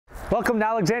Welcome to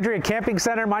Alexandria Camping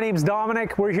Center. My name's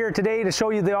Dominic. We're here today to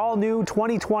show you the all-new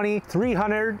 2020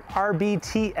 300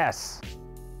 RBTS.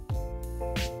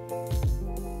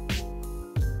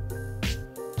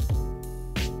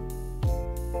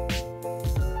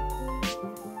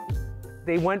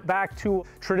 They went back to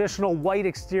traditional white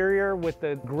exterior with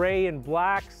the gray and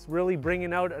blacks, really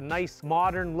bringing out a nice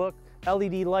modern look.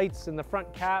 LED lights in the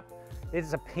front cap.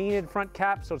 It's a painted front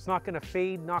cap, so it's not going to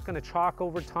fade, not going to chalk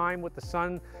over time with the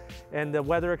sun and the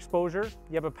weather exposure.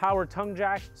 You have a power tongue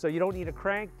jack, so you don't need a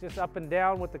crank, just up and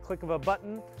down with the click of a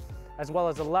button, as well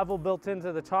as a level built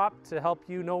into the top to help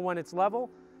you know when it's level.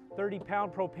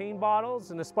 30-pound propane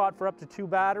bottles and a spot for up to 2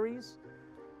 batteries.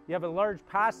 You have a large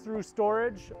pass-through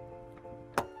storage,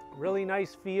 really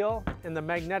nice feel, and the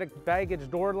magnetic baggage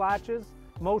door latches,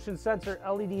 motion sensor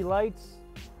LED lights,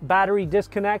 battery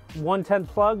disconnect, 110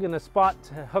 plug, and a spot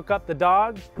to hook up the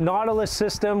dog. Nautilus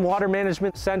system, water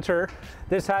management center.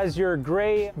 This has your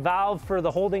gray valve for the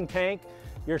holding tank,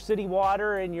 your city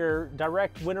water and your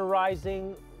direct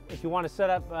winterizing. If you want to set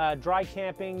up dry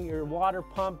camping, your water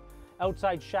pump,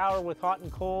 outside shower with hot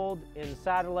and cold, and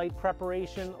satellite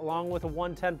preparation along with a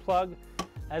 110 plug,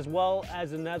 as well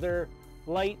as another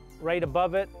light right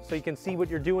above it so you can see what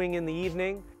you're doing in the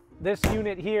evening. This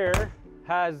unit here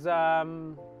has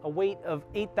a weight of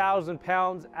 8,000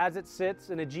 pounds as it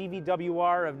sits in a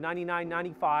GVWR of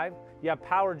 99.95. You have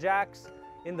power jacks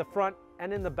in the front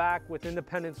and in the back with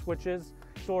independent switches,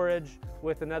 storage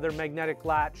with another magnetic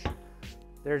latch.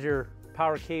 There's your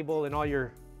power cable and all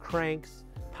your cranks.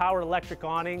 Power electric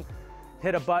awning.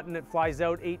 Hit a button, it flies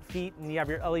out 8 feet, and you have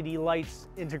your LED lights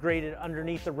integrated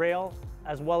underneath the rail,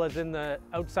 as well as in the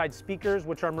outside speakers,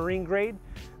 which are marine grade.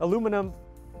 Aluminum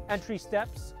entry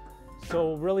steps.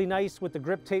 So really nice with the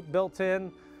grip tape built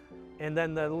in, and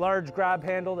then the large grab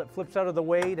handle that flips out of the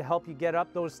way to help you get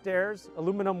up those stairs.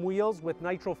 Aluminum wheels with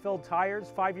nitro-filled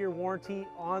tires, 5-year warranty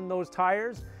on those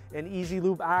tires, and easy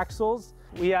lube axles.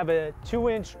 We have a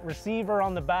 2-inch receiver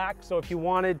on the back, so if you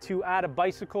wanted to add a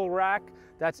bicycle rack,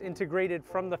 that's integrated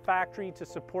from the factory to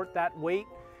support that weight.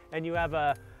 And you have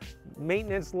a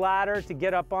maintenance ladder to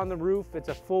get up on the roof. It's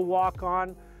a full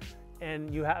walk-on.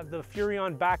 And you have the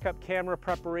Furrion backup camera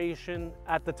preparation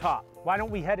at the top. Why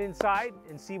don't we head inside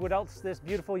and see what else this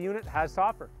beautiful unit has to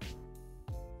offer.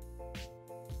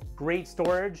 Great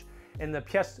storage, and the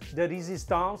pièce de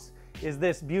résistance is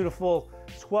this beautiful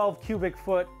 12 cubic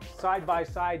foot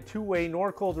side-by-side 2-way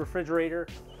Norcold refrigerator.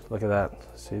 Look at that.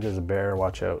 See, there's a bear,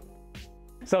 watch out.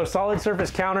 So solid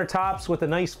surface countertops with a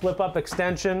nice flip-up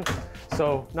extension.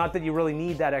 So not that you really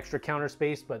need that extra counter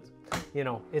space, but you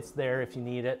know, it's there if you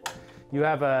need it. You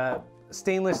have a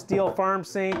stainless steel farm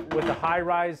sink with a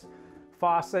high-rise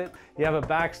faucet. You have a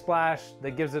backsplash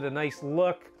that gives it a nice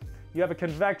look. You have a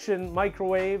convection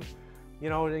microwave, you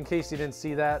know, in case you didn't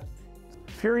see that.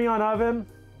 Furrion oven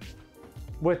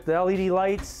with the LED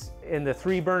lights and the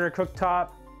 3-burner cooktop,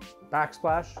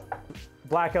 backsplash.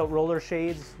 Blackout roller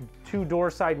shades, 2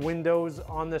 door side windows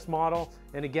on this model.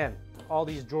 And again, all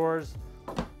these drawers,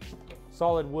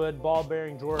 solid wood, ball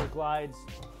bearing drawer glides,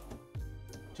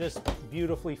 just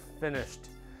beautifully finished.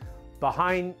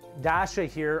 Behind Dasha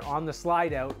here on the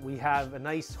slide out, we have a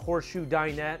nice horseshoe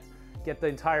dinette. Get the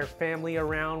entire family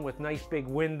around with nice big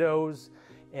windows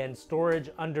and storage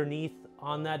underneath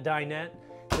on that dinette.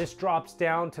 This drops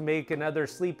down to make another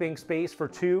sleeping space for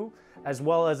 2, as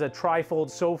well as a trifold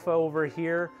sofa over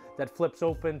here that flips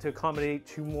open to accommodate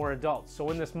 2 more adults. So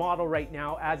in this model right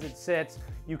now, as it sits,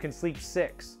 you can sleep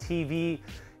 6. TV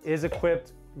is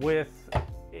equipped with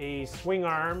a swing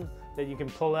arm that you can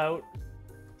pull out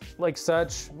like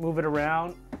such, move it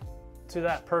around to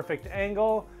that perfect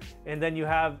angle, and then you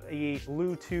have a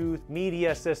Bluetooth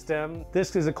media system.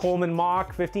 This is a Coleman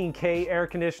Mach 15K air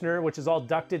conditioner, which is all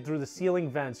ducted through the ceiling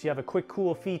vents. You have a quick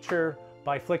cool feature.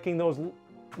 By flicking those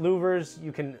louvers,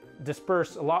 you can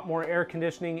disperse a lot more air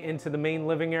conditioning into the main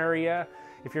living area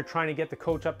if you're trying to get the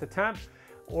coach up to temp,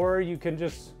 or you can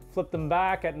just flip them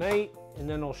back at night and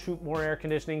then it'll shoot more air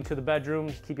conditioning to the bedroom,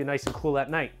 keep you nice and cool at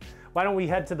night. Why don't we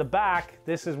head to the back?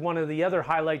 This is one of the other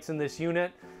highlights in this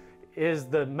unit, is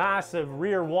the massive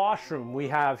rear washroom we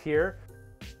have here.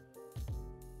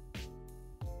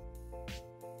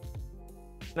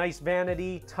 Nice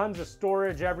vanity, tons of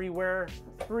storage everywhere,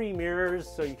 3 mirrors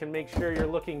so you can make sure you're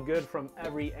looking good from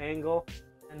every angle,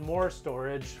 and more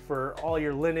storage for all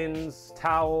your linens,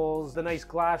 towels, the nice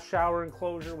glass shower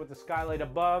enclosure with the skylight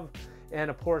above, and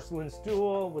a porcelain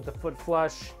stool with the foot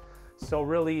flush. So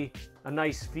really a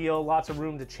nice feel, lots of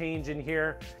room to change in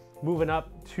here. Moving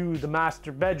up to the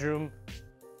master bedroom,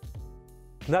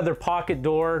 another pocket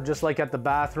door just like at the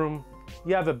bathroom.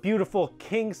 You have a beautiful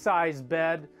king size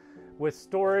bed with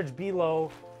storage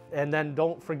below. And then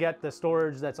don't forget the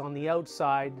storage that's on the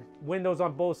outside. Windows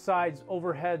on both sides,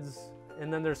 overheads,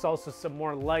 and then there's also some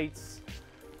more lights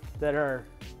that are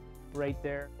right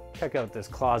there. Check out this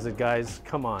closet, guys.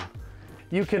 Come on.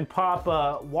 You can pop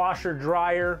a washer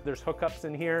dryer. There's hookups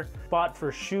in here. Spot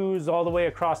for shoes all the way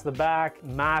across the back.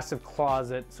 Massive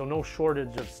closet, so no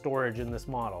shortage of storage in this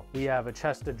model. We have a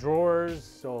chest of drawers,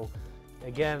 so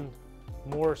again,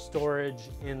 more storage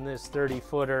in this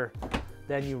 30-footer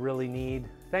than you really need.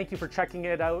 Thank you for checking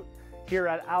it out here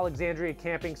at Alexandria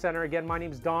Camping Center. Again, my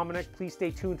name is Dominic. Please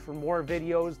stay tuned for more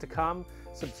videos to come.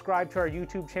 Subscribe to our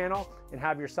YouTube channel and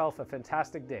have yourself a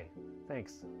fantastic day.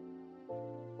 Thanks.